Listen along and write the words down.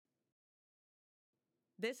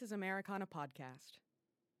This is Americana Podcast,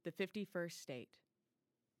 the 51st State.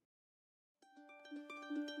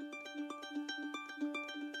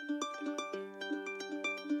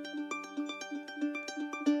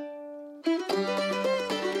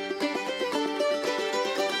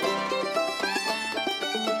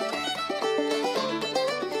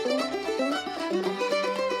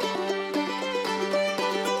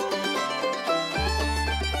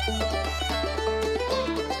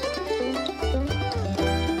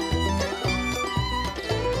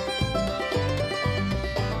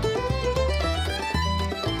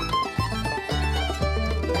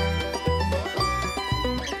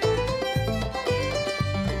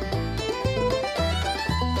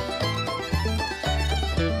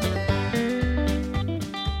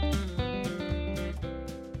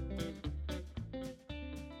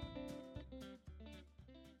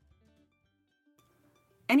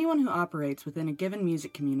 Anyone who operates within a given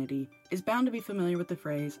music community is bound to be familiar with the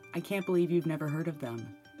phrase, "I can't believe you've never heard of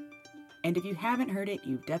them." And if you haven't heard it,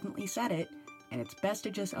 you've definitely said it, and it's best to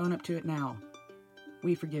just own up to it now.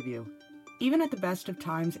 We forgive you. Even at the best of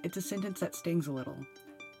times, it's a sentence that stings a little.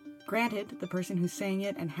 Granted, the person who's saying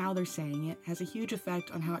it and how they're saying it has a huge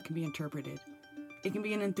effect on how it can be interpreted. It can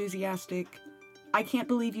be an enthusiastic, "I can't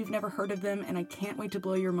believe you've never heard of them, and I can't wait to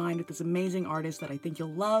blow your mind with this amazing artist that I think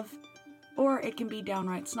you'll love." Or it can be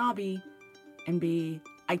downright snobby and be,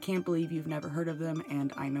 "I can't believe you've never heard of them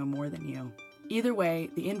and I know more than you." Either way,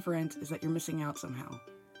 the inference is that you're missing out somehow.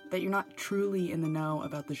 That you're not truly in the know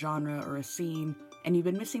about the genre or a scene, and you've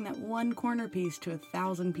been missing that one corner piece to a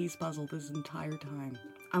 1,000-piece puzzle this entire time.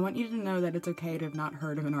 I want you to know that it's okay to have not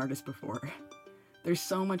heard of an artist before. There's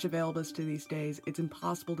so much available to these days, it's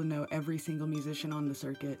impossible to know every single musician on the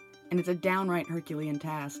circuit, and it's a downright Herculean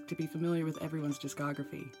task to be familiar with everyone's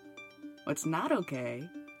discography. What's not okay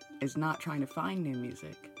is not trying to find new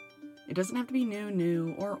music. It doesn't have to be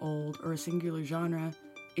new, or old, or a singular genre.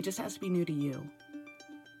 It just has to be new to you.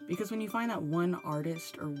 Because when you find that one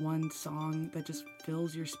artist or one song that just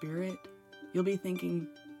fills your spirit, you'll be thinking,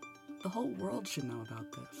 the whole world should know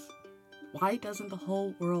about this. Why doesn't the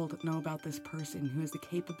whole world know about this person who has the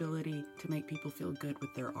capability to make people feel good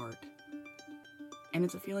with their art? And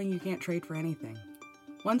it's a feeling you can't trade for anything.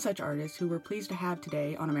 One such artist who we're pleased to have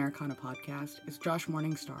today on Americana Podcast is Josh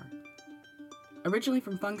Morningstar. Originally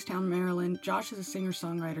from Funkstown, Maryland, Josh is a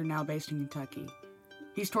singer-songwriter now based in Kentucky.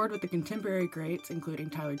 He's toured with the contemporary greats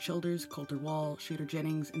including Tyler Childers, Colter Wall, Shooter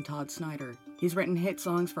Jennings, and Todd Snyder. He's written hit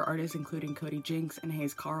songs for artists including Cody Jinks and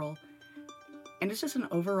Hayes Carl, and is just an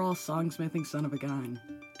overall song-smithing son of a gun.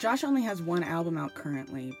 Josh only has one album out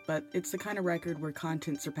currently, but it's the kind of record where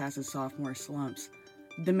content surpasses sophomore slumps.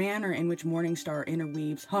 The manner in which Morningstar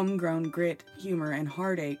interweaves homegrown grit, humor, and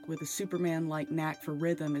heartache with a Superman-like knack for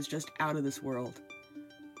rhythm is just out of this world.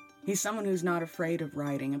 He's someone who's not afraid of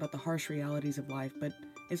writing about the harsh realities of life, but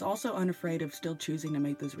is also unafraid of still choosing to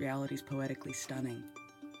make those realities poetically stunning.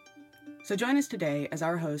 So join us today as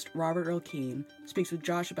our host, Robert Earl Keane, speaks with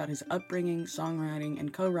Josh about his upbringing, songwriting,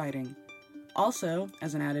 and co-writing. Also,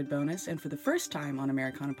 as an added bonus, and for the first time on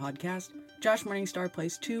Americana Podcast, Josh Morningstar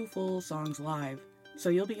plays 2 full songs live. So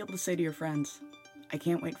you'll be able to say to your friends, "I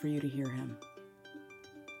can't wait for you to hear him."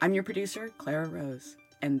 I'm your producer, Clara Rose,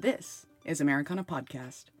 and this is Americana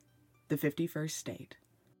Podcast, the 51st State.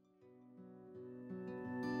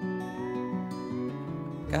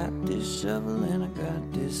 Got this shovel and I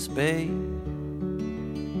got this spade.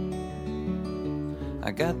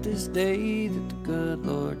 I got this day that the good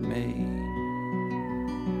Lord made.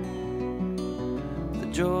 The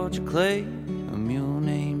Georgia clay, a mule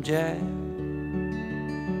named Jack,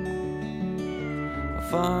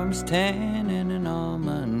 farm's tan and an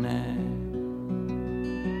almanac.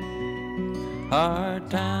 Hard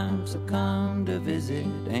times have come to visit,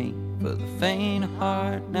 ain't for the faint of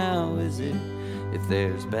heart now is it? If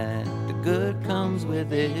there's bad, the good comes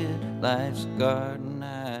with it. Life's a garden,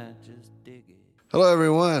 I just dig it. Hello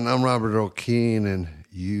everyone, I'm Robert Earl Keane and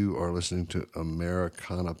you are listening to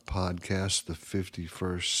Americana Podcast, the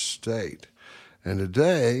 51st State. And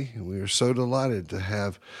today we are so delighted to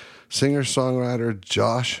have singer-songwriter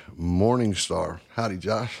Josh Morningstar. Howdy,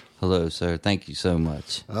 Josh. Hello, sir. Thank you so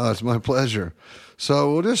much. Oh, it's my pleasure.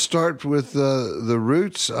 So we'll just start with the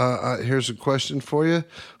roots. Here's a question for you.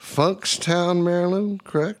 Funkstown, Maryland,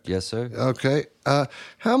 correct? Yes, sir. Okay.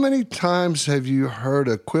 How many times have you heard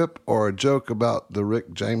a quip or a joke about the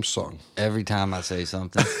Rick James song? Every time I say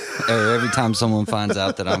something, or every time someone finds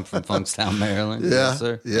out that I'm from Funkstown, Maryland. Yeah, yes,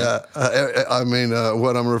 sir. Yeah.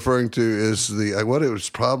 What I'm referring to is it was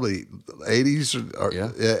probably 80s or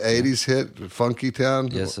 80s hit, Funky Town.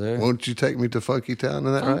 Yes, sir. Won't you take me to Funky Town?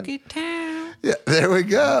 Is that right? Funky Town. Yeah, there we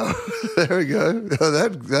go. There we go.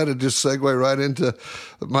 That'd just segue right into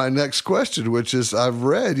my next question, which is, I've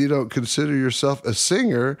read you don't consider yourself a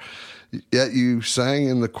singer, yet you sang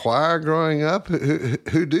in the choir growing up.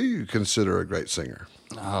 Who do you consider a great singer?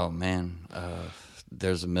 Oh, man.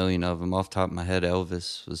 There's a million of them. Off the top of my head,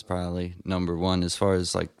 Elvis was probably number one as far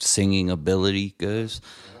as like singing ability goes.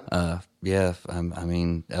 Yeah, I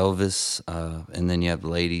mean, Elvis, and then you have the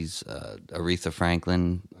ladies. Aretha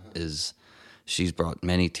Franklin she's brought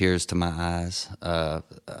many tears to my eyes.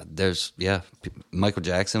 Michael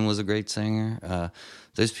Jackson was a great singer.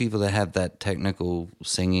 There's people that have that technical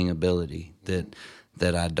singing ability that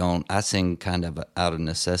I don't. I sing kind of out of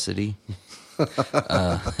necessity.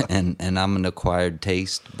 And I'm an acquired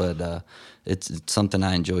taste, but it's something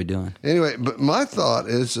I enjoy doing. Anyway, but my thought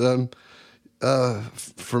is,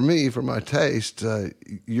 for me, for my taste,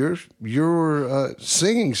 your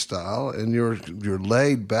singing style and your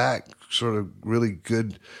laid back, sort of really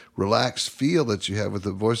good, relaxed feel that you have with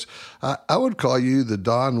the voice, I would call you the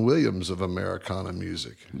Don Williams of Americana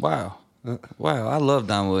music. Wow. Wow, I love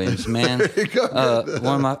Don Williams, man.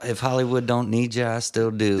 One of my, If Hollywood Don't Need You, I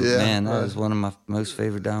Still Do. Yeah, man, that was one of my most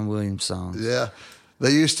favorite Don Williams songs. Yeah. I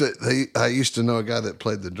used to know a guy that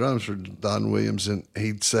played the drums for Don Williams, and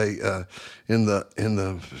he'd say in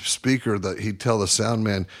the speaker that he'd tell the sound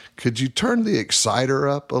man, "Could you turn the exciter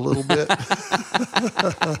up a little bit?"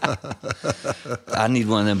 I need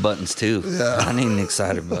one of them buttons too. Yeah. I need an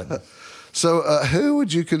exciter button. So, who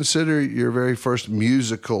would you consider your very first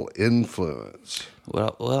musical influence?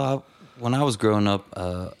 Well, when I was growing up,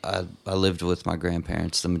 I lived with my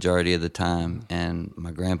grandparents the majority of the time, and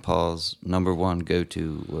my grandpa's number one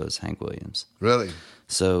go-to was Hank Williams. Really?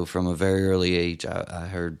 So from a very early age, I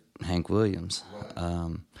heard Hank Williams.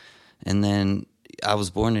 And then I was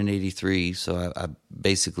born in 83, so I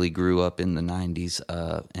basically grew up in the 90s,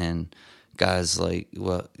 and guys like,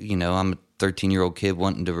 I'm a 13-year-old kid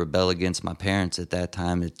wanting to rebel against my parents at that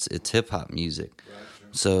time. It's hip-hop music. Right,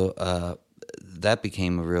 sure. So that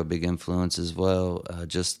became a real big influence as well.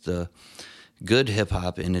 Just the good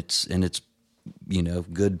hip-hop in its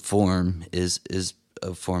good form is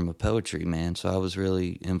a form of poetry, man. So I was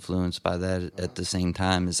really influenced by that at the same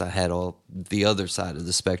time as I had all the other side of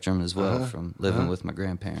the spectrum as well from living with my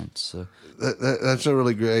grandparents. So that's a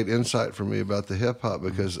really great insight for me about the hip hop,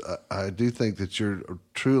 because I do think that you're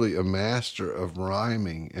truly a master of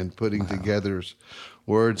rhyming and putting together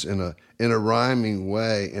words in a rhyming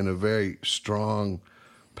way in a very strong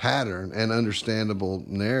pattern and understandable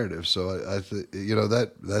narrative. So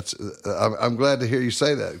I'm glad to hear you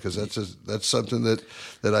say that, because that's something that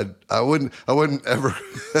I wouldn't ever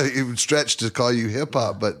even stretch to call you hip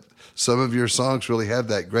hop, but some of your songs really have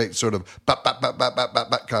that great sort of bop, bop, bop, bop, bop, bop,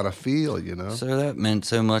 bop kind of feel, So that meant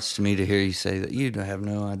so much to me to hear you say that. You have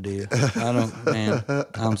no idea. I don't, man.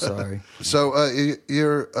 I'm sorry. So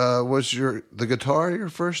was the guitar your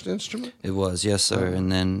first instrument? It was, yes, sir. And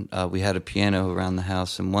then we had a piano around the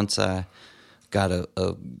house, and once I got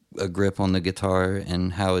a grip on the guitar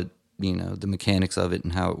and how it, the mechanics of it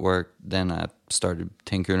and how it worked, then I started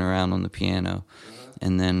tinkering around on the piano.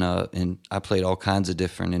 And then and I played all kinds of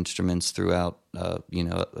different instruments throughout,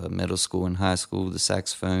 middle school and high school, the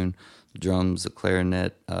saxophone, the drums, the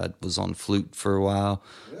clarinet. Was on flute for a while.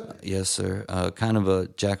 Really? Yes, sir. Kind of a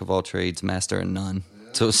jack of all trades, master of none.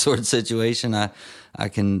 Yeah. So sort of situation. I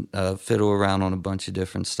can fiddle around on a bunch of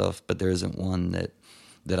different stuff, but there isn't one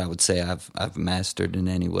that I would say I've mastered in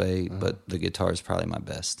any way, but the guitar is probably my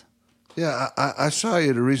best. Yeah, I saw you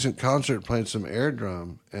at a recent concert playing some air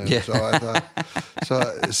drum, and so I thought,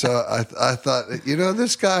 I thought,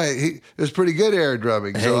 this guy, he was pretty good air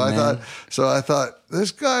drumming. So I thought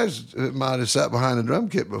this guy's might have sat behind a drum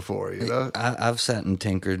kit before, I've sat and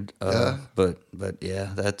tinkered, but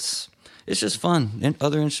yeah, it's just fun. And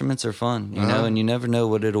other instruments are fun, and you never know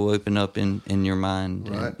what it'll open up in your mind,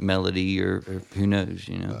 right? Melody or who knows,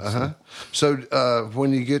 So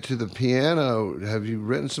when you get to the piano, have you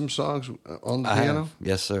written some songs on the piano?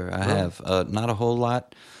 Yes, sir, I have. Not a whole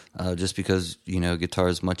lot, just because, guitar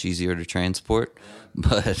is much easier to transport.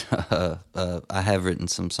 But I have written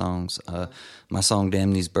some songs. My song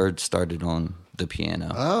 "Damn These Birds" started on the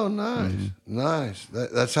piano. Oh, nice, nice.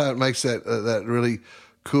 That's how it makes that really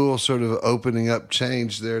cool sort of opening up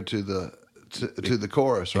change there to the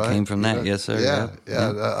chorus, right? It came from that, yes, sir. Yeah.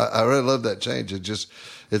 I really love that change.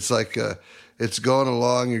 It's like it's going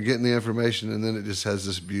along, you're getting the information, and then it just has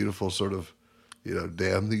this beautiful sort of,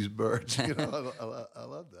 damn these birds. I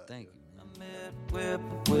love that. Thank you. Whip,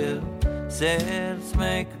 said let's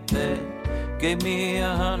make a bet. Gave me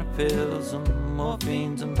 100 pills, some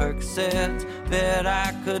morphines and Percocets. Bet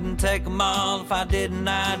I couldn't take them all. If I didn't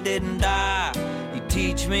die. He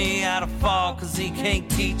teach me how to fall, 'cause he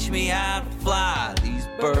can't teach me how to fly. These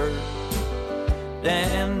birds,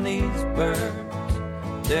 damn these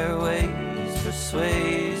birds, their ways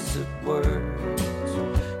persuasive words,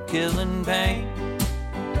 killing pain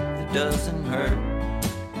that doesn't hurt.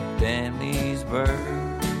 Damn these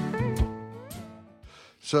birds.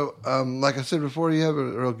 So, like I said before, you have a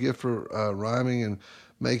real gift for rhyming and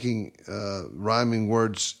making rhyming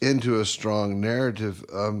words into a strong narrative.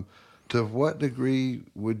 To what degree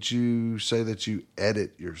would you say that you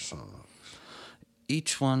edit your songs?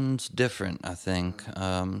 Each one's different, I think.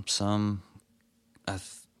 Some, I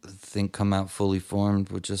think, come out fully formed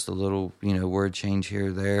with just a little, word change here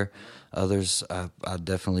or there. Others, I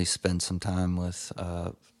definitely spent some time with.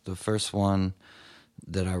 The first one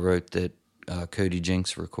that I wrote that Cody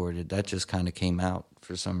Jinks recorded, that just kind of came out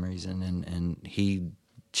for some reason, and he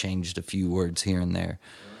changed a few words here and there.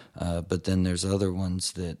 But then there's other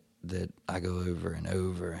ones that I go over and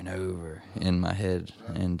over and over in my head,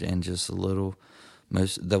 and just a little.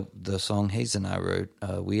 The song Hayes and I wrote,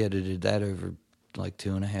 we edited that over like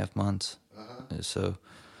 2.5 months. So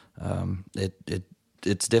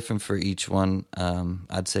it's different for each one.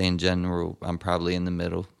 I'd say in general, I'm probably in the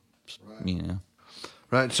middle. Right.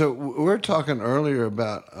 Right. So we were talking earlier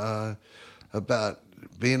about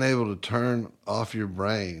being able to turn off your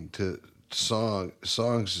brain to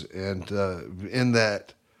songs, and in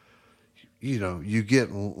that, you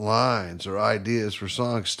get lines or ideas for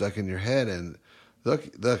songs stuck in your head, and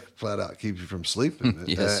they'll flat out keep you from sleeping.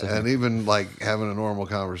 Yes, and even like having a normal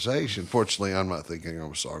conversation. Fortunately, I'm not thinking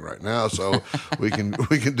of a song right now, so we can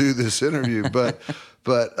do this interview. But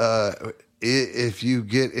if you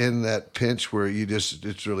get in that pinch where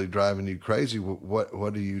it's really driving you crazy,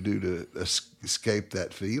 what do you do to escape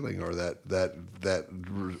that feeling or that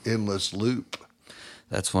endless loop?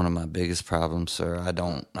 That's one of my biggest problems, sir. I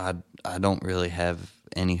don't really have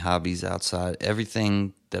any hobbies outside.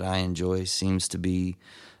 Everything that I enjoy seems to be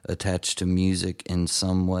attached to music in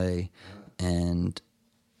some way, and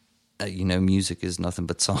music is nothing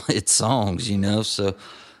but it's songs, so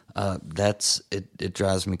that's it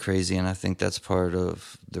drives me crazy, and I think that's part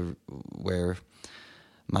of where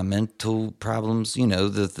my mental problems,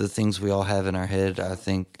 the things we all have in our head, I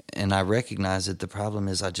think, and I recognize that the problem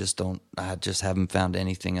is I just haven't found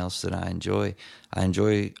anything else that I enjoy. I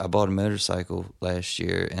bought a motorcycle last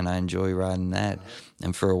year, and I enjoy riding that.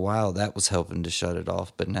 And for a while that was helping to shut it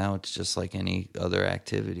off, but now it's just like any other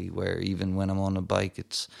activity where even when I'm on a bike,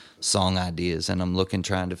 it's song ideas, and I'm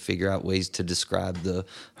trying to figure out ways to describe the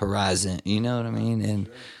horizon, you know what I mean? And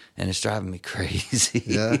it's driving me crazy.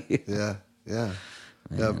 Yeah.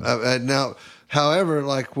 Now, however,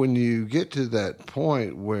 like when you get to that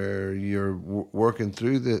point where you're working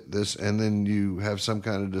through this, and then you have some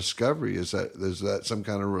kind of discovery, is that some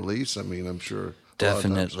kind of release? I mean, I'm sure.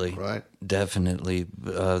 Definitely, right? Definitely.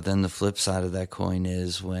 Then the flip side of that coin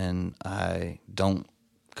is when I don't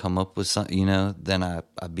come up with something, then I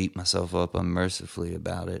beat myself up unmercifully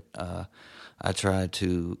about it. I try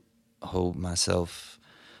to hold myself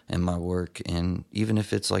and my work, and even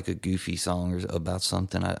if it's like a goofy song or about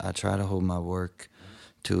something, I try to hold my work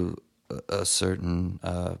to a certain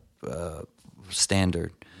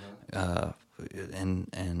standard, and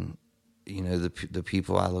the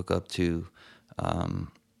people I look up to,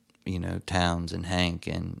 Towns and Hank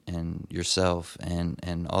and yourself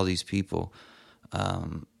and all these people. I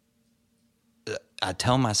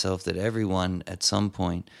tell myself that everyone at some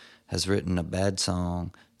point has written a bad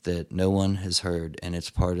song that no one has heard, and it's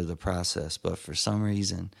part of the process. But for some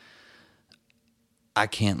reason, I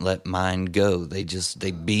can't let mine go. They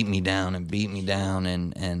beat me down and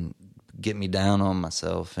get me down on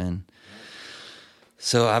myself. And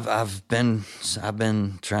so I've been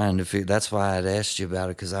trying to figure. That's why I'd asked you about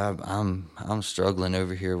it, because I'm struggling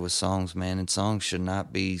over here with songs, man. And songs should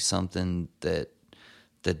not be something that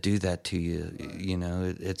do that to you.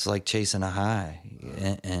 It's like chasing a high,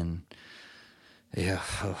 and yeah.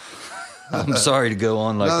 I'm sorry to go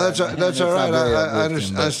on like that. No, that's all right. I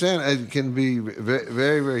understand. It can be very,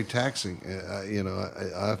 very, very taxing.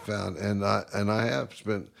 I found, and I have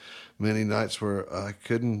spent many nights where I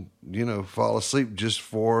couldn't, fall asleep just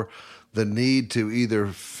for the need to either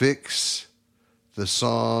fix the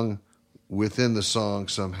song within the song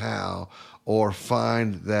somehow, or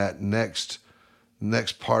find that next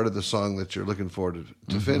part of the song that you're looking for to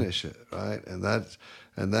finish it, right?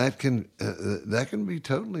 And that can be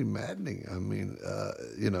totally maddening. I mean,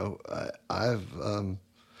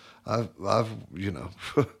 I've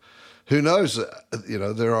who knows?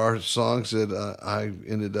 There are songs that I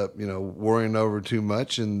ended up, worrying over too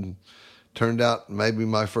much, and turned out maybe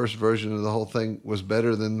my first version of the whole thing was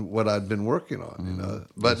better than what I'd been working on.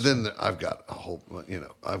 But then I've got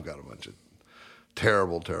I've got a bunch of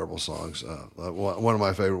terrible songs. One of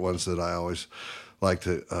my favorite ones that I always like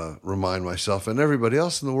to remind myself and everybody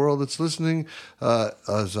else in the world that's listening,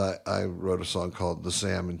 as I wrote a song called "The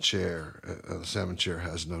Salmon Chair." The salmon chair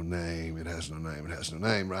has no name. It has no name. It has no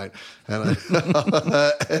name, right? And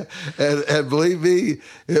and believe me,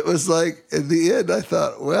 it was like in the end, I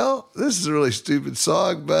thought, well, this is a really stupid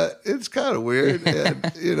song, but it's kind of weird,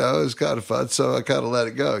 and it's kind of fun. So I kind of let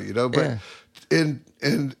it go, But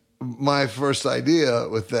in my first idea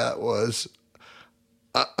with that was,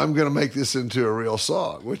 I'm going to make this into a real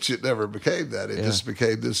song, which it never became that. It just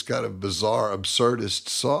became this kind of bizarre, absurdist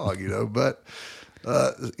song, But,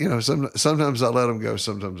 sometimes I let them go,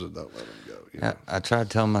 sometimes I don't let them go. I try to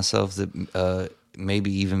tell myself that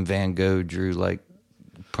maybe even Van Gogh drew like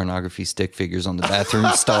pornography stick figures on the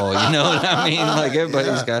bathroom stall. You know what I mean? Like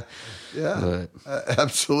everybody's got. Yeah,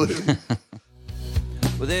 absolutely.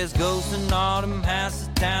 Well, there's ghosts in autumn houses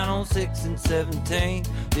down on 6 and 17.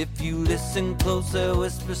 If you listen close, they'll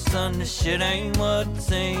whisper, son, this shit ain't what it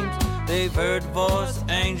seems. They've heard the voice of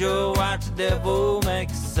angel, watch the devil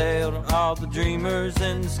make a sale to all the dreamers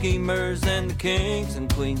and the schemers and the kings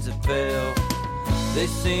and queens that fell. They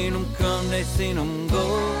seen them come, they seen them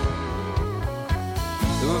go.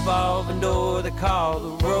 The revolving door they call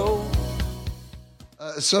the road.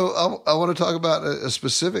 So I want to talk about a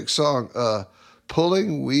specific song,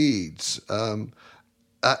 "Pulling Weeds."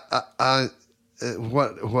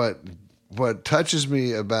 What touches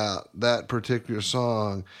me about that particular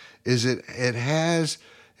song is it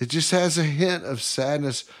just has a hint of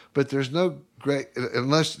sadness, but there's no great,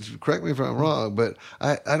 unless, correct me if I'm wrong, but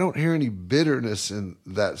I don't hear any bitterness in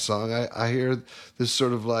that song. I hear this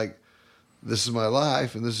sort of like, this is my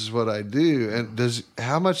life and this is what I do. And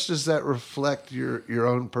how much does that reflect your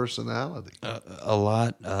own personality? A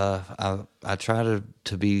lot. I try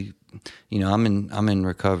to be, I'm in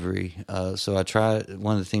recovery. So I try,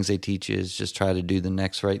 one of the things they teach you is just try to do the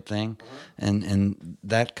next right thing. And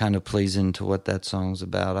that kind of plays into what that song's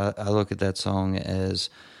about. I look at that song as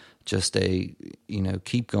just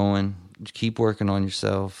keep going, keep working on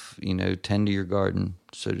yourself, tend to your garden,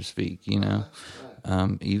 so to speak,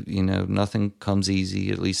 nothing comes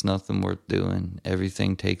easy, at least nothing worth doing.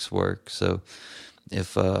 Everything takes work. So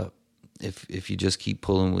if you just keep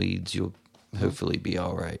pulling weeds, you'll hopefully be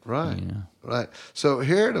all right. Right. Right. So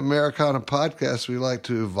here at Americana Podcast, we like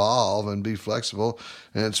to evolve and be flexible,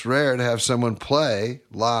 and it's rare to have someone play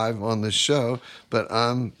live on this show. But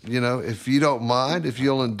if you don't mind, if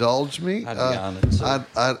you'll indulge me, I'd be honored, sir.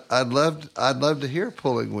 I'd love to hear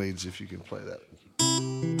 "Pulling Weeds" if you can play that.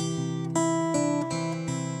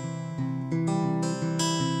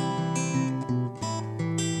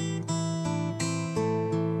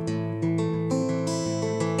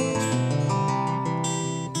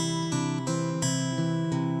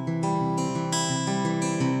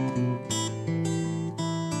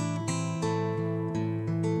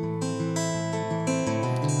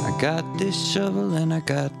 I got this shovel and I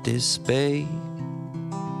got this spade.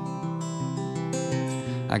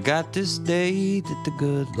 I got this day that the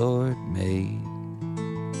good Lord made.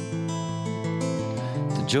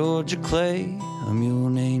 The Georgia clay, a mule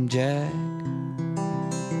named Jack,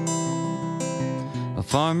 a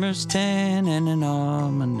farmer's tan and an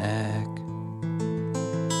almanac.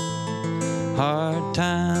 Hard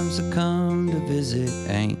times that come to visit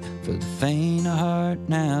ain't for the faint of heart,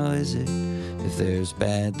 now is it? If there's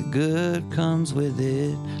bad, the good comes with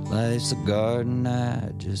it. Life's a garden,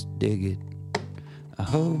 I just dig it. I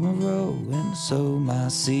hoe my row and sow my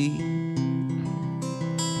seed.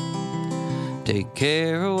 Take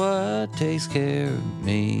care of what takes care of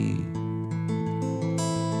me.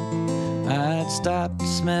 I'd stop to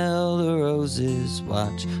smell the roses,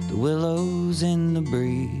 watch the willows in the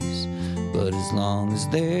breeze. But as long as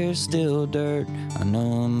there's still dirt, I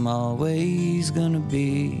know I'm always gonna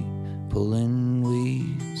be pulling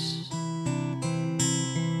weeds.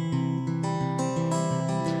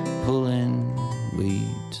 Pulling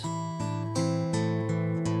weeds.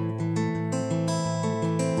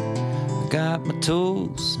 I got my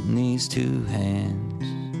tools in these two hands.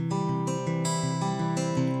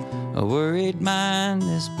 A worried mind,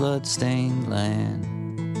 this blood-stained land.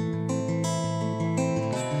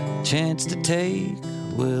 A chance to take,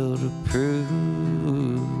 will to prove.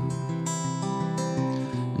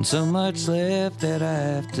 And so much left that I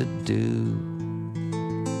have to do.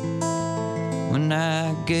 When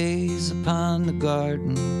I gaze upon the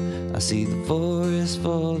garden, I see the forest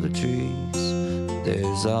full of trees.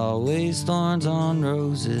 There's always thorns on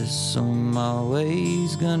roses, so I'm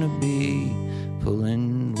always gonna be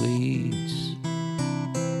pulling weeds.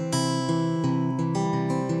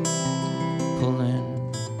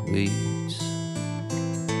 Pulling weeds.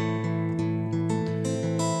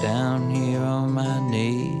 Down here on my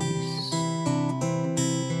knees.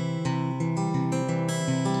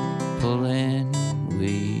 Pulling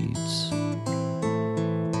weeds.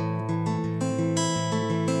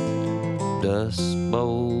 Dust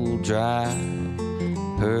Bowl Drive,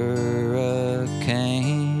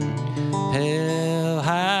 hurricane, hell,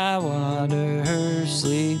 high water,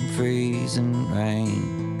 sleep, freezing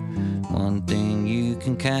rain. One thing you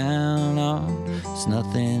can count on is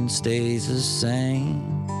nothing stays the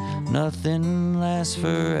same. Nothing lasts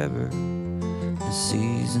forever. The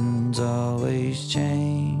seasons always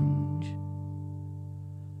change.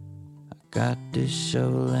 I got this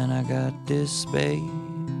shovel and I got this spade.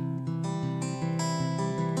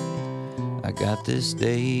 I got this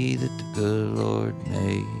day that the good Lord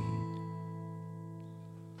made.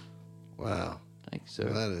 Wow. Thanks, sir.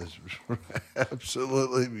 That is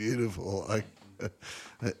absolutely beautiful. I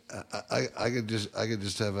could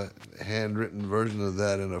just have a handwritten version of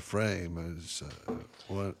that in a frame. It's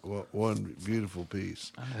one beautiful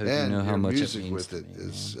piece. I hope and you know how your much music it means with to it me,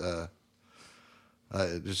 is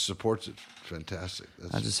it just supports it. Fantastic.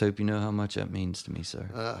 I just hope you know how much that means to me, sir.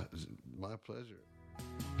 It's my pleasure.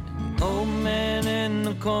 Old man in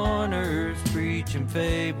the corners preaching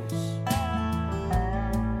fables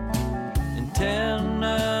and telling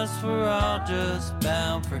us we're all just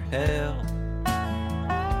bound for hell.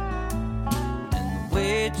 And the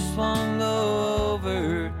witch swung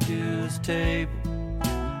over to his table,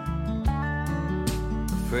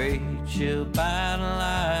 afraid she'll bite the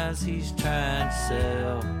lies he's trying to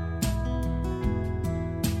sell.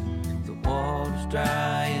 The water's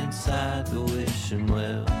dry inside the wishing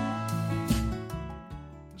well.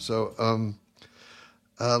 So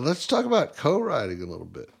let's talk about co-writing a little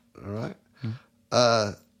bit, all right?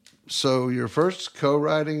 So your first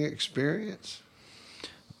co-writing experience?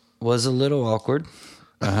 Was a little awkward.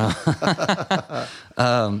 I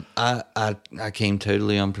came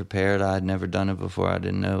totally unprepared. I had never done it before. I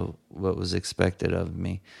didn't know what was expected of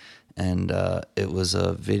me. And it was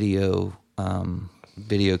a video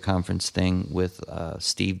conference thing with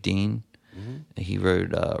Steve Dean. Mm-hmm. He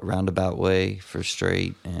wrote Roundabout Way for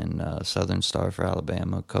Straight and Southern Star for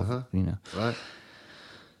Alabama. A couple, Right.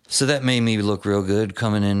 So that made me look real good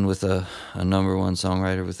coming in with a number one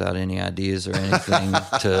songwriter without any ideas or anything.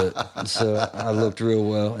 So I looked real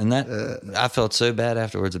well. And that I felt so bad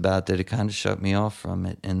afterwards about that it kind of shut me off from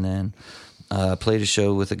it. And then I played a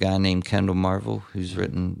show with a guy named Kendall Marvel, who's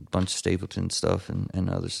written a bunch of Stapleton stuff and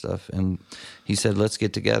other stuff. And he said, let's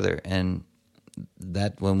get together. And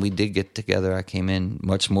that when we did get together, I came in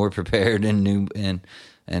much more prepared and knew, and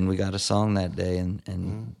we got a song that day,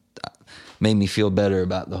 and made me feel better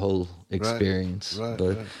about the whole experience. Right,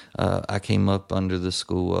 but I came up under the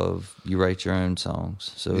school of you write your own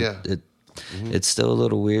songs, so it's still a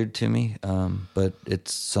little weird to me, but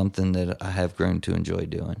it's something that I have grown to enjoy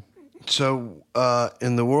doing. So,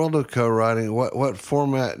 in the world of co-writing, what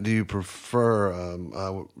format do you prefer?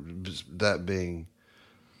 That being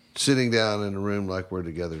sitting down in a room like we're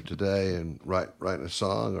together today and writing a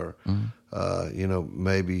song, or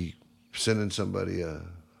maybe sending somebody a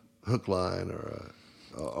hook line or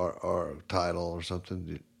a title or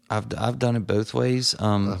something. I've done it both ways.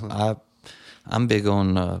 I'm big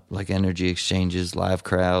on like energy exchanges, live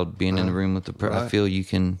crowd, being in the room with the I feel you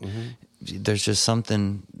can. There's just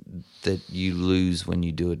something that you lose when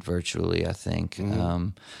you do it virtually, I think.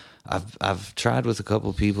 I've tried with a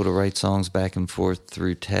couple people to write songs back and forth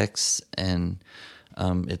through text, and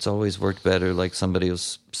it's always worked better. Like somebody will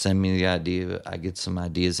send me the idea, I get some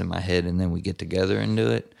ideas in my head, and then we get together and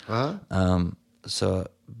do it. But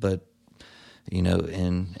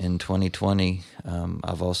in 2020,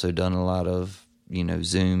 I've also done a lot of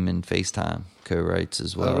Zoom and FaceTime co-writes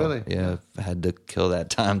as well. Oh, really? Yeah, I had to kill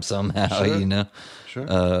that time somehow.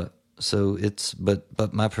 Sure. So it's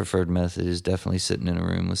but my preferred method is definitely sitting in a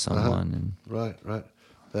room with someone. And Right.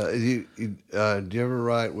 Do you ever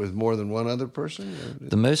write with more than one other person?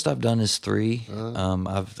 The most I've done is 3.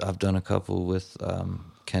 I've done a couple with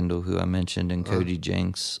Kendall, who I mentioned, and Cody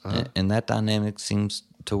Jenks, and that dynamic seems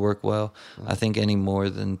to work well. I think any more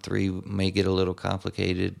than 3 may get a little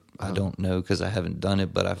complicated. I don't know because I haven't done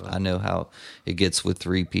it, but I know how it gets with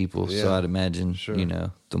 3 people. Yeah. So I'd imagine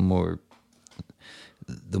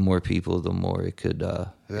the more people, the more it could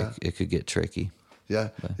it could get tricky. Yeah.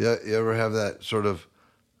 Yeah. You ever have that sort of,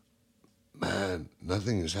 man,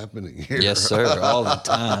 nothing is happening here. Yes, sir. All the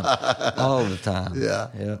time. All the time. Yeah.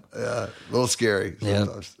 Yeah. Yeah. A little scary Yeah.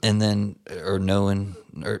 sometimes. And then, or knowing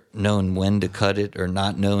when to cut it, or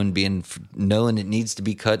not knowing it needs to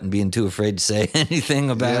be cut and being too afraid to say anything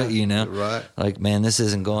about it, Right. Like, man, this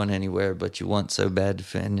isn't going anywhere, but you want so bad to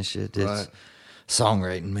finish it. It's Right.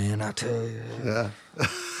 songwriting, man, I tell you. Yeah.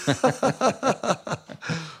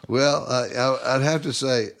 Well, I'd have to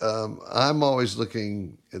say I'm always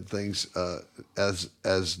looking at things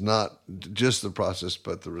as not just the process,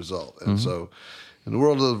 but the result. And so, in the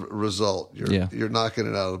world of the result, you're knocking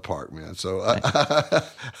it out of the park, man. So I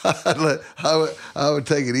would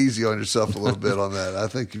take it easy on yourself a little bit on that. I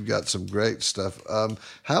think you've got some great stuff.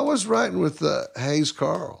 How was writing with Hayes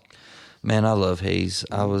Carll? Man, I love Hayes.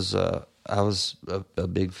 I was a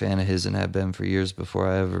big fan of his and had been for years before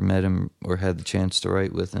I ever met him or had the chance to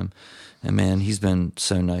write with him. And man, he's been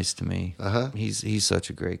so nice to me. He's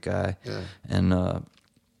such a great guy. Yeah. And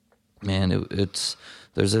man, it's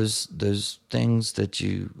there's those things that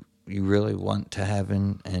you really want to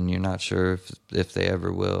happen, and you're not sure if they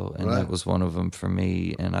ever will. And that was one of them for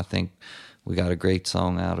me. And I think we got a great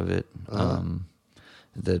song out of it.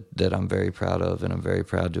 That I'm very proud of, and I'm very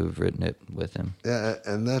proud to have written it with him. Yeah,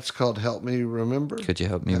 and that's called Help Me Remember? Could you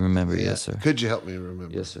help me remember? Yeah. Yes, sir. Could you help me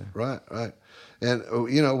remember? Yes, sir. Right. And,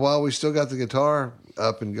 while we still got the guitar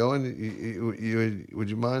up and going, would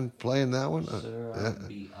you mind playing that one? Sir, I'll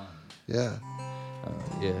be on. Yeah.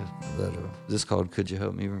 This is called Could You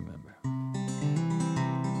Help Me Remember?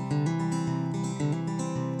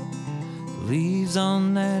 Leaves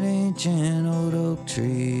on that ancient old oak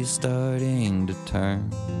tree starting to turn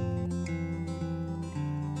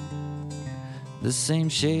the same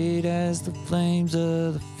shade as the flames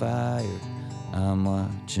of the fire I'm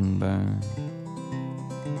watching burn.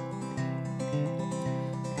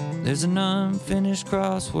 There's an unfinished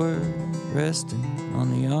crossword resting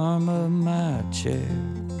on the arm of my chair.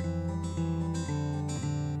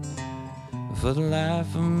 For the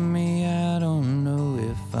life of me, I don't know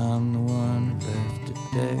if I'm the one who left it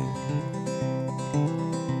there.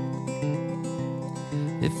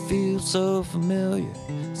 It feels so familiar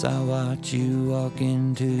as I watch you walk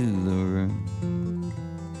into the room.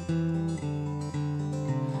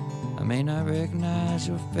 I may not recognize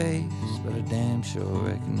your face, but I damn sure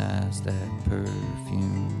recognize that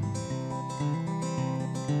perfume.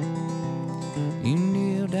 You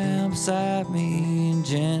kneel down beside me and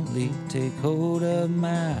gently take hold of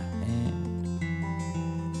my hand.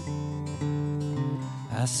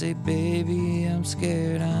 I say, baby, I'm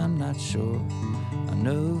scared, I'm not sure I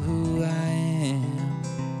know who I am.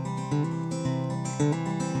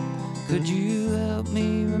 Could you help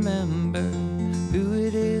me remember who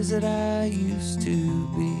it is that I used to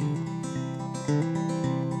be?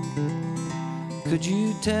 Could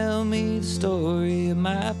you tell me the story of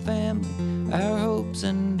my family, our hopes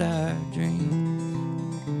and our dreams?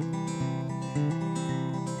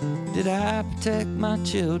 Did I protect my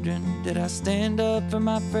children? Did I stand up for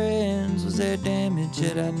my friends? Was there damage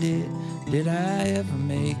that I did? Did I ever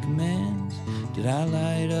make amends? Did I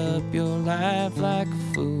light up your life like a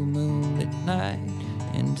full moonlit night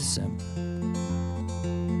in December?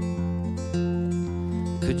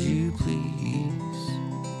 Could you please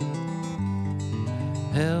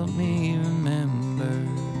help me remember?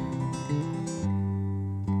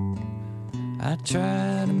 I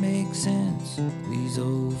try to make sense of these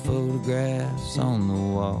old photographs on the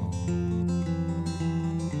wall.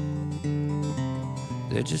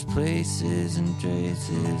 They're just places and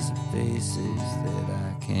traces of faces that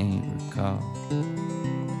I can't recall.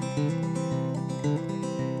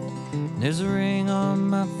 There's a ring on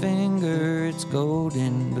my finger, it's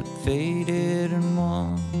golden but faded and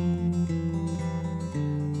worn.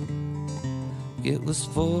 It was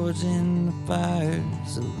forged in the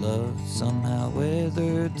fires of love, somehow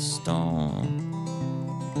weathered the storm.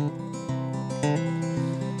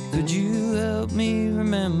 Could you help me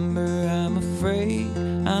remember? I'm afraid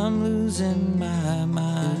I'm losing my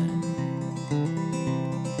mind.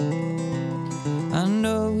 I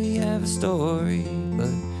know we have a story, but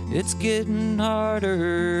it's getting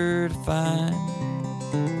harder to find.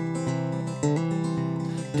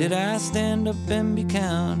 Did I stand up and be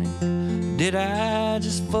counted? Did I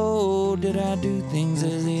just fold? Did I do things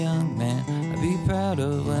as a young man I'd be proud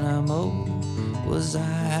of when I'm old? Was I a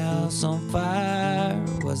house on fire?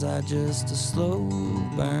 Or was I just a slow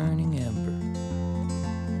burning ember?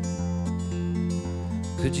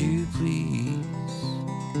 Could you please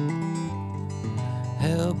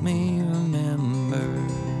help me remember?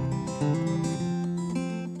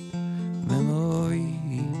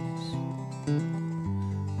 Memories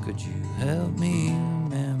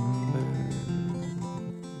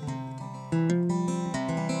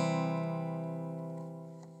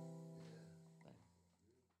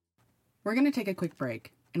We're going to take a quick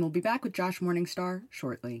break, and we'll be back with Josh Morningstar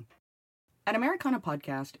shortly. At Americana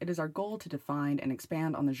Podcast, it is our goal to define and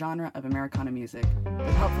expand on the genre of Americana music.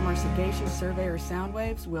 With help from our sagacious surveyor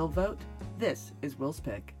Soundwaves, Will Vote, this is Will's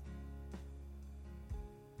Pick.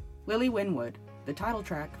 Lily Winwood, the title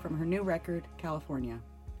track from her new record, California.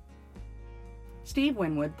 Steve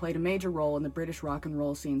Winwood played a major role in the British rock and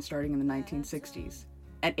roll scene starting in the 1960s.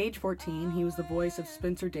 At age 14, he was the voice of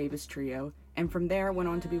Spencer Davis Trio, and from there went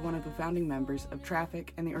on to be one of the founding members of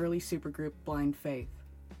Traffic and the early supergroup Blind Faith.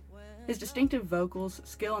 His distinctive vocals,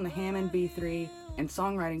 skill on the Hammond B3, and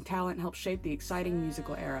songwriting talent helped shape the exciting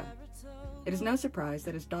musical era. It is no surprise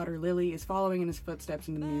that his daughter Lily is following in his footsteps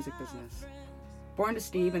in the music business. Born to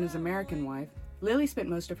Steve and his American wife, Lily spent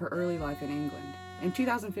most of her early life in England. In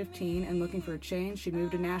 2015, and looking for a change, she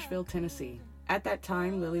moved to Nashville, Tennessee. At that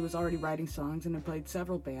time, Lily was already writing songs and had played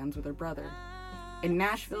several bands with her brother. In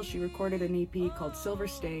Nashville, she recorded an EP called Silver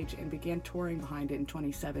Stage and began touring behind it in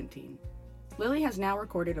 2017. Lily has now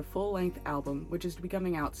recorded a full-length album, which is to be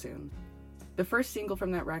coming out soon. The first single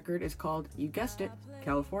from that record is called, you guessed it,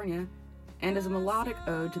 California, and is a melodic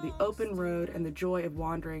ode to the open road and the joy of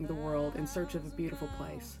wandering the world in search of a beautiful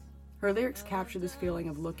place. Her lyrics capture this feeling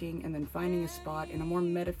of looking and then finding a spot in a more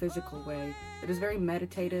metaphysical way that is very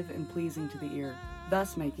meditative and pleasing to the ear,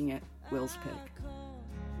 thus making it Will's Pick.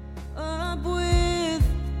 Up with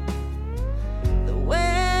the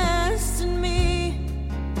West and me,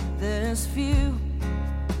 there's few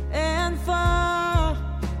and far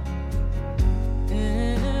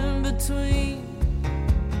in between.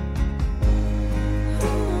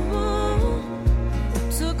 Ooh,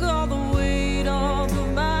 took all the weight off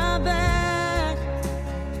of my back.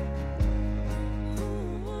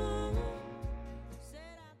 Ooh, set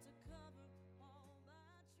out to cover all my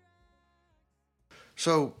tracks.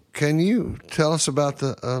 So, can you tell us about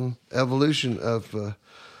the evolution of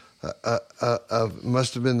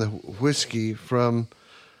must have been the whiskey from,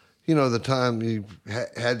 the time you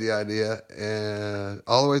had the idea and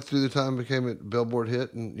all the way through the time it became a Billboard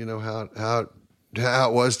hit, and how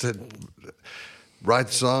it was to write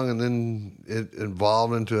the song and then it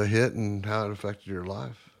evolved into a hit and how it affected your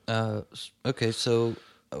life? Okay, so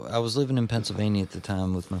I was living in Pennsylvania at the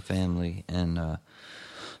time with my family, and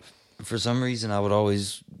for some reason I would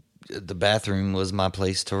always, the bathroom was my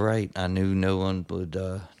place to write. I knew no one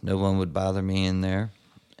would bother me in there,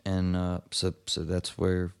 and so that's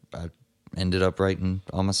where I ended up writing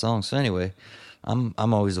all my songs. So anyway, I'm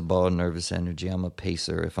always a ball of nervous energy. I'm a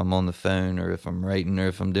pacer. If I'm on the phone or if I'm writing or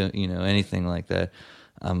if I'm doing anything like that,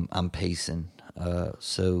 I'm pacing.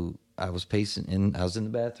 So I was pacing, and I was in the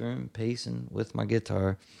bathroom pacing with my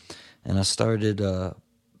guitar, and I started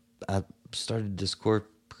this chord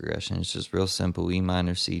progression. It's just real simple: E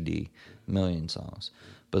minor, C, D, a million songs.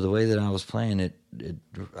 But the way that I was playing it,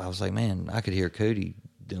 I was like, man, I could hear Cody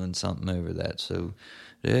doing something over that. So,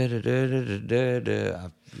 I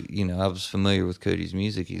was familiar with Cody's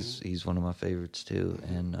music. He's one of my favorites too,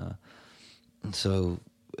 and so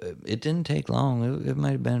it didn't take long. It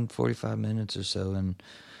might have been 45 minutes or so,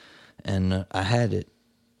 and I had it,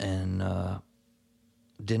 and that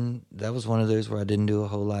was one of those where I didn't do a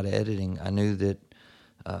whole lot of editing. I knew that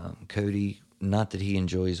Cody, not that he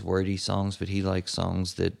enjoys wordy songs, but he likes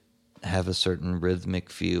songs that have a certain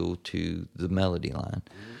rhythmic feel to the melody line.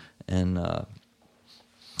 And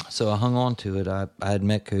so I hung on to it. I had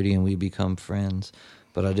met Cody and we become friends,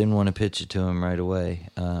 but I didn't want to pitch it to him right away.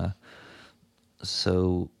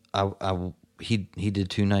 So he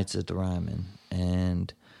did 2 nights at the Ryman,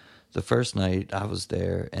 and the first night I was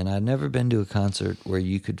there, and I'd never been to a concert where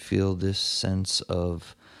you could feel this sense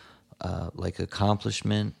of like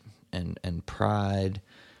accomplishment and pride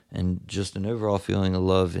and just an overall feeling of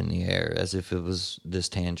love in the air, as if it was this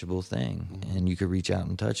tangible thing and you could reach out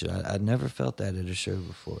and touch it. I'd never felt that at a show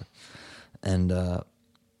before. And a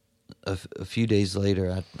few days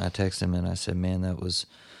later, I texted him and I said, man, that was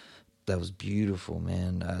beautiful,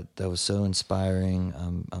 man. That was so inspiring.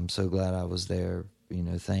 I'm so glad I was there.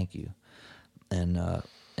 Thank you. And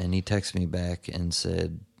he texted me back and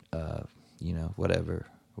said, whatever.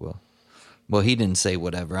 Well, he didn't say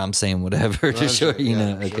whatever. I'm saying whatever. Sure,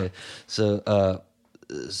 Okay. Sure.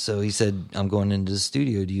 So he said, I'm going into the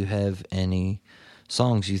studio. Do you have any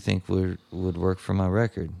songs you think would work for my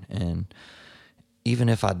record? And even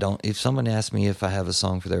if I don't, if someone asks me if I have a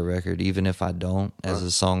song for their record, even if I don't, as a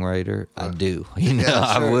songwriter, I do.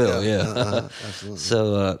 I will. Yeah. Absolutely.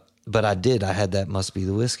 So, but I did. I had that Must Be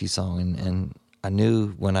the Whiskey song, and I knew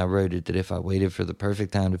when I wrote it that if I waited for the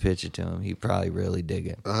perfect time to pitch it to him, he'd probably really dig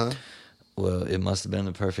it. Well, it must have been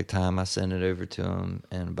the perfect time. I sent it over to him,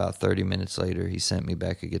 and about 30 minutes later, he sent me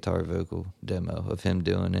back a guitar vocal demo of him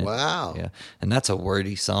doing it. Wow. Yeah, and that's a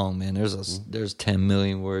wordy song, man. There's 10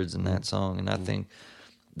 million words in that song, and I think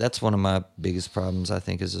that's one of my biggest problems. I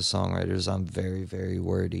think as a songwriter is I'm very, very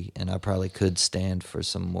wordy, and I probably could stand for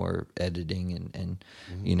some more editing and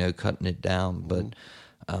you know, cutting it down. But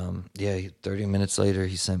yeah, 30 minutes later,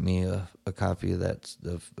 he sent me a copy of that,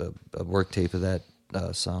 a work tape of that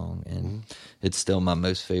song, and it's still my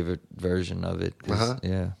most favorite version of it. 'Cause,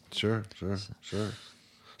 yeah, Sure.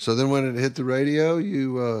 So then when it hit the radio,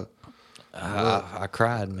 you I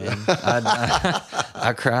cried, man.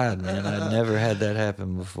 I cried, man. I'd never had that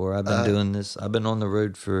happen before. I've been doing this. I've been on the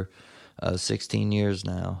road for 16 years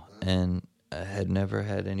now, and I had never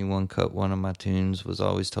had anyone cut one of my tunes. Was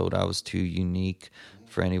always told I was too unique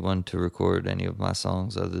for anyone to record any of my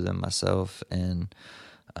songs other than myself, and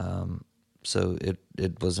so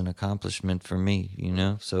it was an accomplishment for me, you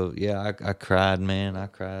know. So yeah, I cried, man. I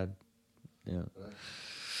cried. Yeah.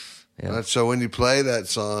 Yeah. So when you play that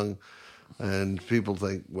song, and people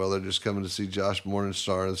think, well, they're just coming to see Josh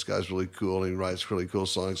Morningstar, and this guy's really cool, and he writes really cool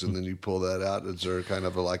songs, and then you pull that out, is there kind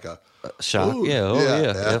of like a shock? ooh, Yeah,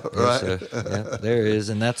 Yep, right. yeah, there is,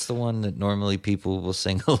 and that's the one that normally people will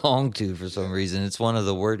sing along to for some reason. It's one of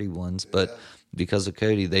the wordy ones, but because of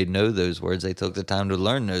Cody, they know those words. They took the time to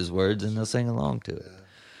learn those words, and they'll sing along to it.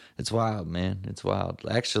 It's wild, man. It's wild.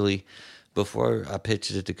 Actually, before I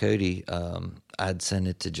pitched it to Cody, I'd send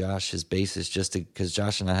it to Josh, his bassist, just because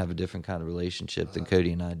Josh and I have a different kind of relationship than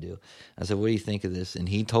Cody and I do. I said, what do you think of this? And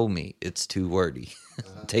he told me it's too wordy.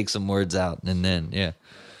 Take some words out, and then, yeah.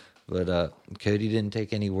 But Cody didn't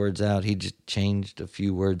take any words out. He just changed a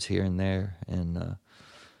few words here and there. And,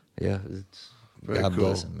 yeah, it's... Very God cool.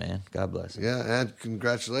 bless him, man. God bless him. Yeah, and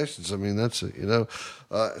congratulations. I mean, that's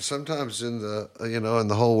sometimes in the in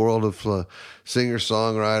the whole world of singer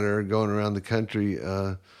songwriter going around the country,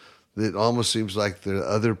 it almost seems like the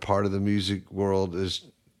other part of the music world is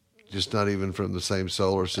just not even from the same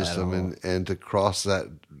solar system, and to cross that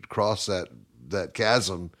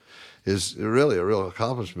chasm is really a real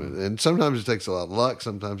accomplishment. And sometimes it takes a lot of luck.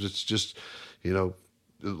 Sometimes it's just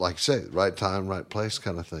like you say, right time, right place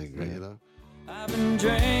kind of thing. Right. You know. I've been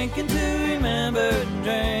drinking to remember and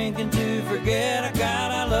drinking to forget. I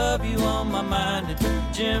got I love you on my mind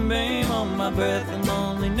and Jim Beam on my breath, and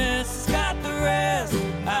loneliness has got the rest.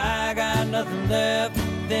 I got nothing left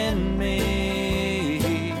within me.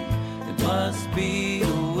 It must be the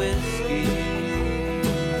whiskey.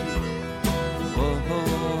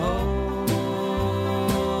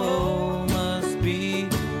 Oh, must be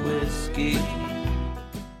whiskey.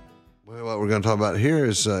 What we're going to talk about here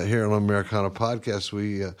is here on Americana Podcast,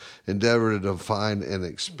 we endeavor to define and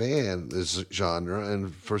expand this genre.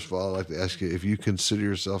 And first of all, I'd like to ask you if you consider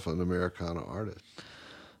yourself an Americana artist.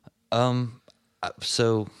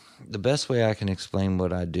 So the best way I can explain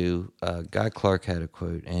what I do, Guy Clark had a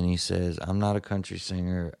quote, and he says, "I'm not a country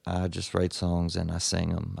singer. I just write songs and I sing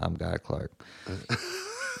them. I'm Guy Clark."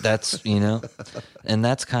 That's, and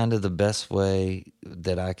that's kind of the best way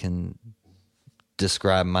that I can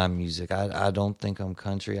describe my music. I don't think I'm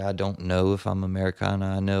country. I don't know if I'm Americana.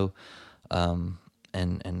 I know, and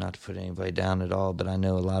not to put anybody down at all, but I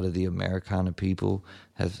know a lot of the Americana people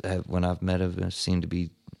have when I've met them, seem to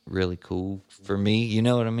be really cool for me. You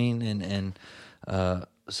know what I mean? And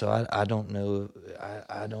so I don't know.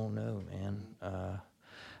 I don't know, man.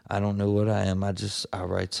 I don't know what I am. I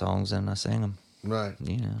write songs and I sing them. Right.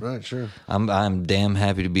 Yeah. Right, sure. I'm damn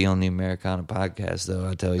happy to be on the Americana Podcast, though.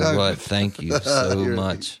 I tell you what, thank you so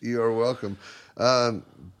much. You are welcome. But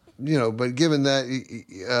given that,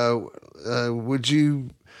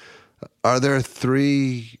 are there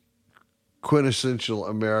three quintessential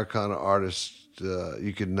Americana artists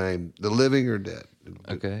you could name, the living or dead?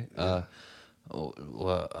 Okay. I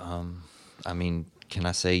mean, can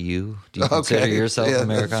I say you? Do you consider yourself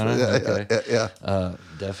Americana? Yeah.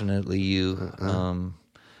 Definitely you.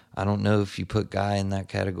 I don't know if you put Guy in that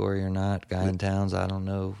category or not. Guy in Towns, I don't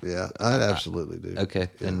know. Yeah, I absolutely do. Okay,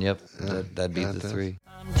 then yep, that'd be the Fantastic. three.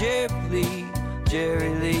 I'm Jerry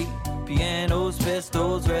Lee, pianos,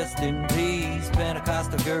 pistols, rest in peace.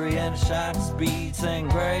 Pentecostal curry and a shot of speed, sing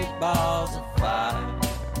great balls of fire.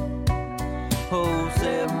 Oh,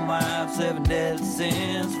 7 wives, 7 deadly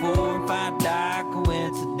sins, 4 and 5 die,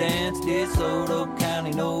 coincidence. DeSoto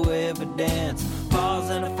County, no evidence. Cause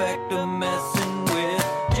and effect of messing with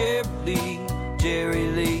Jerry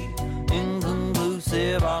Lee.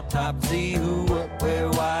 Inconclusive autopsy, who, what, where,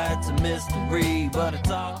 why, it's a mystery, but it's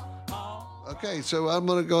all. Okay, so I'm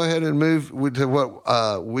going to go ahead and move to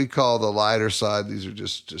what we call the lighter side. These are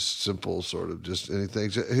just simple, sort of just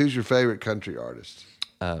anything. So who's your favorite country artist?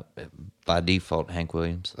 By default, Hank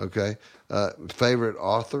Williams. Okay, favorite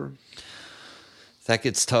author? That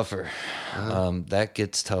gets tougher. Uh-huh. That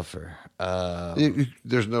gets tougher.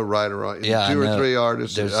 There's no right or wrong. Yeah, two I or know. three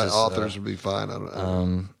artists, There's this, authors would be fine. I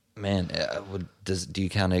don't Man, do you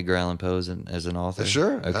count Edgar Allan Poe as an author?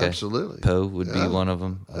 Sure, absolutely. Poe would Yeah. be one of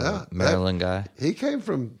them. Yeah, Maryland guy. He came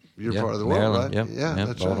from your Yep, part of the world, Maryland, right? Yep, Yeah, yep,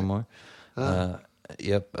 that's Baltimore. right.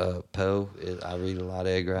 Poe. I read a lot of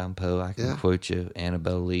Edgar Allan Poe. I can Yeah. quote you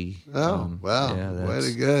Annabelle Lee. Oh, wow. yeah, Way that's-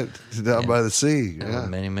 to good. Down by the sea. Yeah.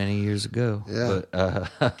 many years ago. Yeah.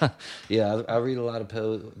 But I read a lot of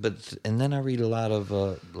Poe, and then I read a lot of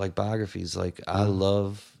like biographies. Like I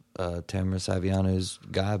love Tamara Saviano's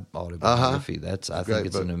Guy autobiography. I Great think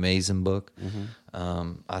it's book. an amazing book.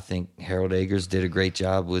 I think Harold Eggers did a great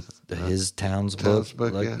job with his Towns book.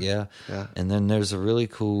 Yeah. And then there's a really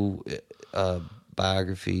cool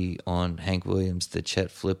biography on Hank Williams that Chet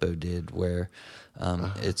Flippo did, where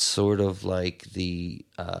it's sort of like the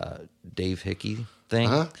Dave Hickey thing.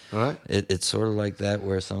 Right. It's sort of like that,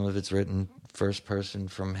 where some of it's written first person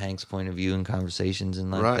from Hank's point of view in conversations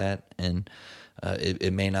and like Right. that. And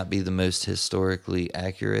it may not be the most historically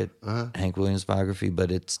accurate Hank Williams biography,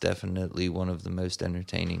 but it's definitely one of the most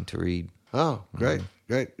entertaining to read. Oh, great.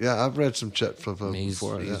 Great. Yeah, I've read some Chet Flippo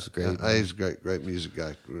before. He's Yeah. great. Yeah, he's a great music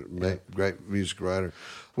guy, great music writer.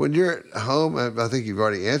 When you're at home, I think you've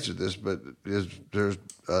already answered this, but is there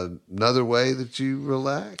another way that you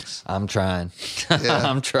relax? I'm trying. Yeah.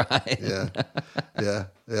 I'm trying. Yeah.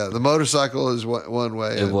 The motorcycle is one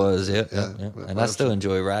way. It was, Yeah. And I still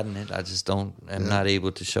enjoy riding it. I just I'm not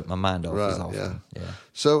able to shut my mind off as Right, often. Yeah.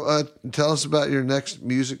 So tell us about your next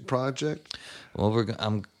music project. Well,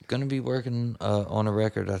 I'm going to be working on a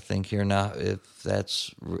record, I think, here now. If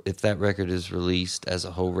that record is released as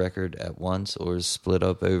a whole record at once or is split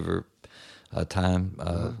up over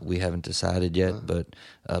time, we haven't decided yet. But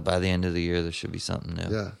by the end of the year, there should be something new.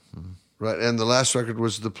 Yeah. Right. And the last record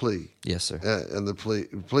was The Plea. Yes, sir. And the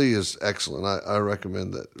plea is excellent. I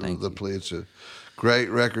recommend that. Thank the you. plea. It's a great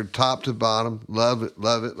record, top to bottom. Love it.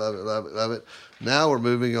 Now we're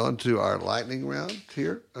moving on to our lightning round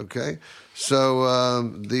here. Okay, so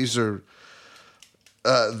these are.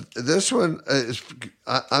 This one is.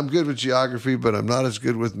 I'm good with geography, but I'm not as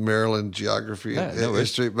good with Maryland geography and no worries.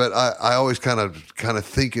 history. But I always kind of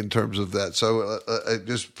think in terms of that. So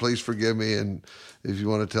just please forgive me, and if you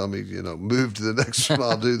want to tell me, move to the next one,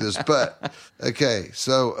 I'll do this. But okay,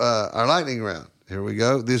 so our lightning round. Here we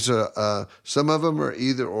go. These are some of them are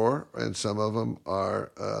either or, and some of them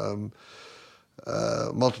are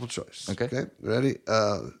multiple choice. Okay. Ready?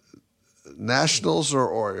 Nationals or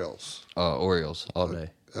Orioles? Orioles all day.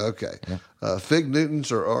 Okay. Fig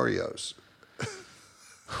Newtons or Oreos?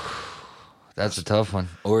 That's a tough one.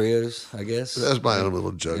 Oreos, I guess. That's my own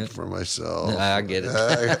little joke for myself. I get it.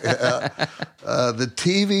 The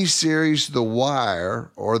TV series The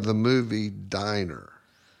Wire or the movie Diner?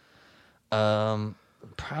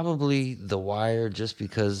 Probably The Wire, just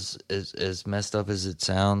because as messed up as it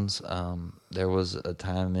sounds, there was a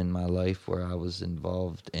time in my life where I was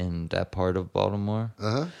involved in that part of Baltimore.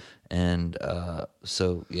 And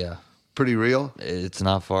so, yeah, Pretty real? it's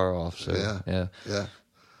not far off. So, yeah. Yeah.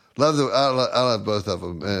 I love both of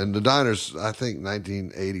them. And the Diner's, I think,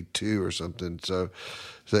 1982 or something. So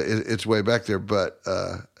it's way back there, but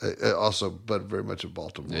but very much a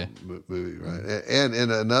Baltimore movie, right? And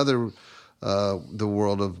in another, the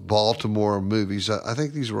world of Baltimore movies, I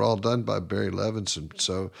think these were all done by Barry Levinson.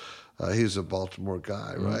 So he's a Baltimore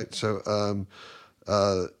guy, right? So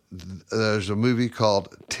there's a movie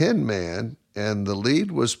called Tin Man, and the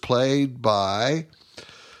lead was played by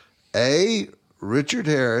A. Richard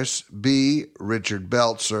Harris, B. Richard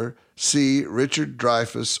Belzer, C. Richard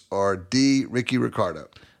Dreyfuss, or D. Ricky Ricardo.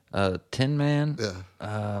 Tin Man.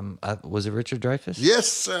 Yeah. Was it Richard Dreyfuss?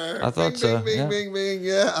 Yes, sir. I thought Bing, so, Bing, yeah. bing, bing, bing.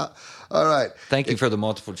 Yeah. All right. Thank you for the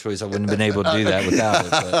multiple choice. I wouldn't have been able to do that without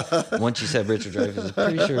it. But once you said Richard Dreyfuss, I'm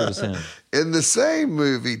pretty sure it was him. In the same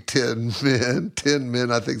movie, Tin Men,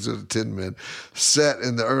 I think it was Tin Men, set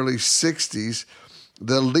in the early 60s,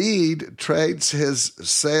 the lead trades his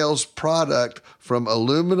sales product from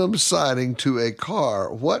aluminum siding to a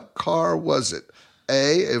car. What car was it?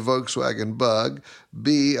 A Volkswagen Bug,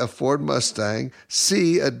 B, a Ford Mustang,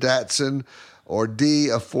 C, a Datsun, or D,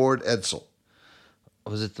 a Ford Edsel?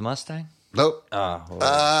 Was it the Mustang? Nope.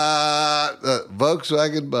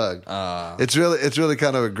 Volkswagen Bug. It's really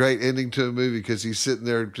kind of a great ending to a movie because he's sitting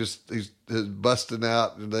there he's busting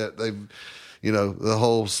out, and they the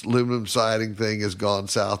whole aluminum siding thing has gone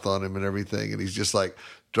south on him and everything. And he's just like,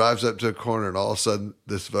 drives up to a corner and all of a sudden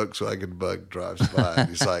this Volkswagen Bug drives by. And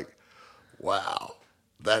he's like, wow,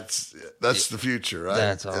 that's the future, right?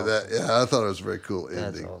 That's awesome. I thought it was a very cool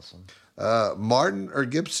ending. That's awesome. Martin or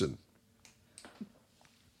Gibson?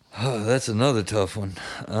 Oh, that's another tough one.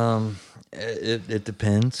 It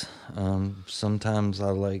depends. Sometimes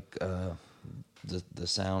I like the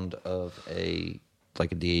sound of a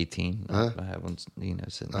D18. I have one, sitting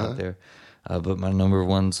out there. But my number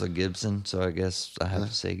one's a Gibson, so I guess I have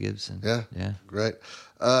to say Gibson. Yeah. Great.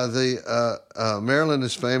 Maryland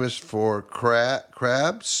is famous for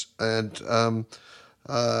crabs, and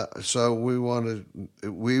so we want.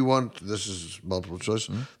 This is multiple choice.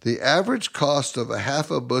 Mm-hmm. The average cost of a half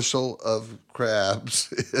a bushel of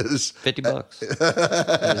crabs is $50. Is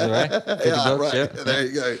that right? $50, right. yeah. There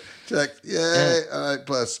you go. Check. Yay! Yeah. All right.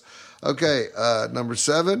 Plus, okay. Number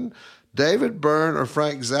 7, David Byrne or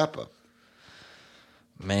Frank Zappa.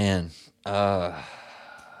 Man.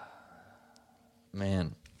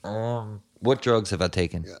 What drugs have I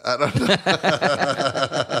taken? I don't know.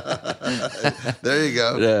 There you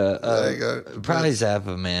go. There you go. Probably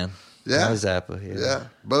Zappa, man. Yeah. Probably Zappa, yeah. Yeah,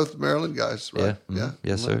 both Maryland guys, right? Yeah. Mhm.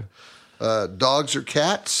 Yes, sir. Dogs or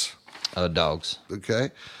cats? Dogs.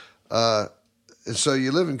 Okay. So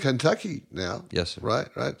you live in Kentucky now? Yes, sir. Right.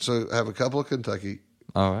 So I have a couple of Kentucky.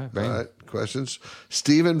 All right, bring All it. right. Questions.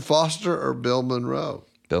 Stephen Foster or Bill Monroe?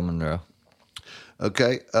 Bill Monroe.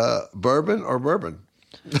 Okay. Bourbon or bourbon?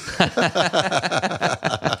 They'll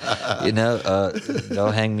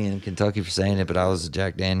hang me in Kentucky for saying it, but I was a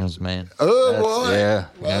Jack Daniels man. Oh, boy. Yeah.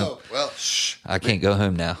 Wow. Well, shh. I can't go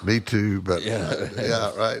home now. Me too, but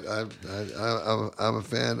yeah, right. I'm a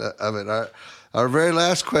fan of it. Our very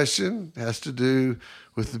last question has to do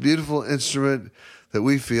with the beautiful instrument that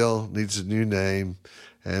we feel needs a new name,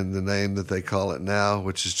 and the name that they call it now,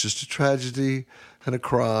 which is just a tragedy and a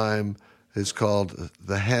crime, is called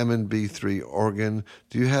the Hammond B3 organ.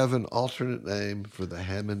 Do you have an alternate name for the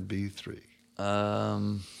Hammond B3?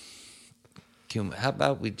 How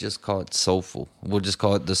about we just call it soulful? We'll just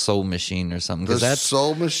call it the Soul Machine or something. The 'cause that's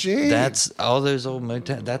Soul Machine? That's all those old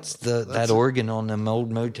Motown. That's that organ on them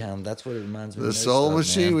old Motown. That's what it reminds me. The most Soul of,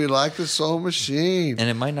 Machine. man. We like the Soul Machine. And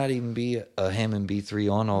it might not even be a Hammond B3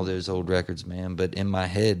 on all those old records, man. But in my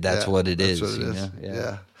head, that's what it is. That's what it you is. know?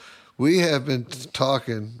 Yeah. We have been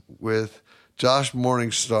talking with Josh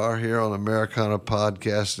Morningstar here on Americana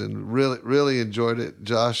Podcast, and really enjoyed it,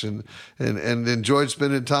 Josh, and enjoyed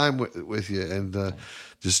spending time with you, and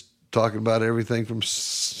just talking about everything from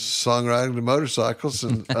songwriting to motorcycles,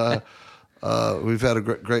 and we've had a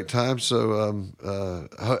great time. So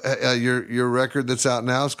your record that's out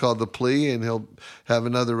now is called The Plea, and he'll have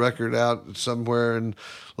another record out somewhere in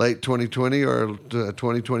late 2020 or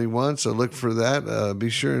 2021. So look for that.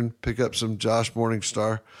 Be sure and pick up some Josh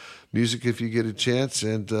Morningstar music if you get a chance,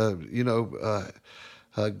 and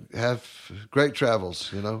have great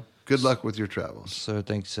travels. Good luck with your travels. So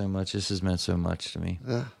thank you so much. This has meant so much to me.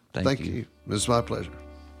 Yeah, Thank you. you. It's my pleasure.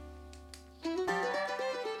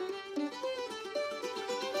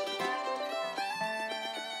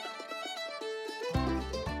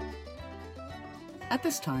 At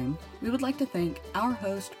this time, we would like to thank our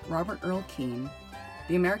host, Robert Earl Keane,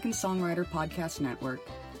 the American Songwriter Podcast Network,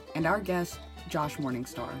 and our guest, Josh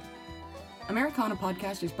Morningstar. Americana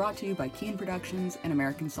Podcast is brought to you by Keane Productions and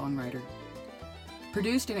American Songwriter.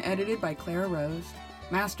 Produced and edited by Clara Rose,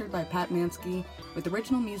 mastered by Pat Mansky, with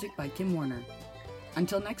original music by Kim Warner.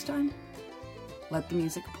 Until next time, let the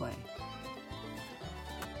music play.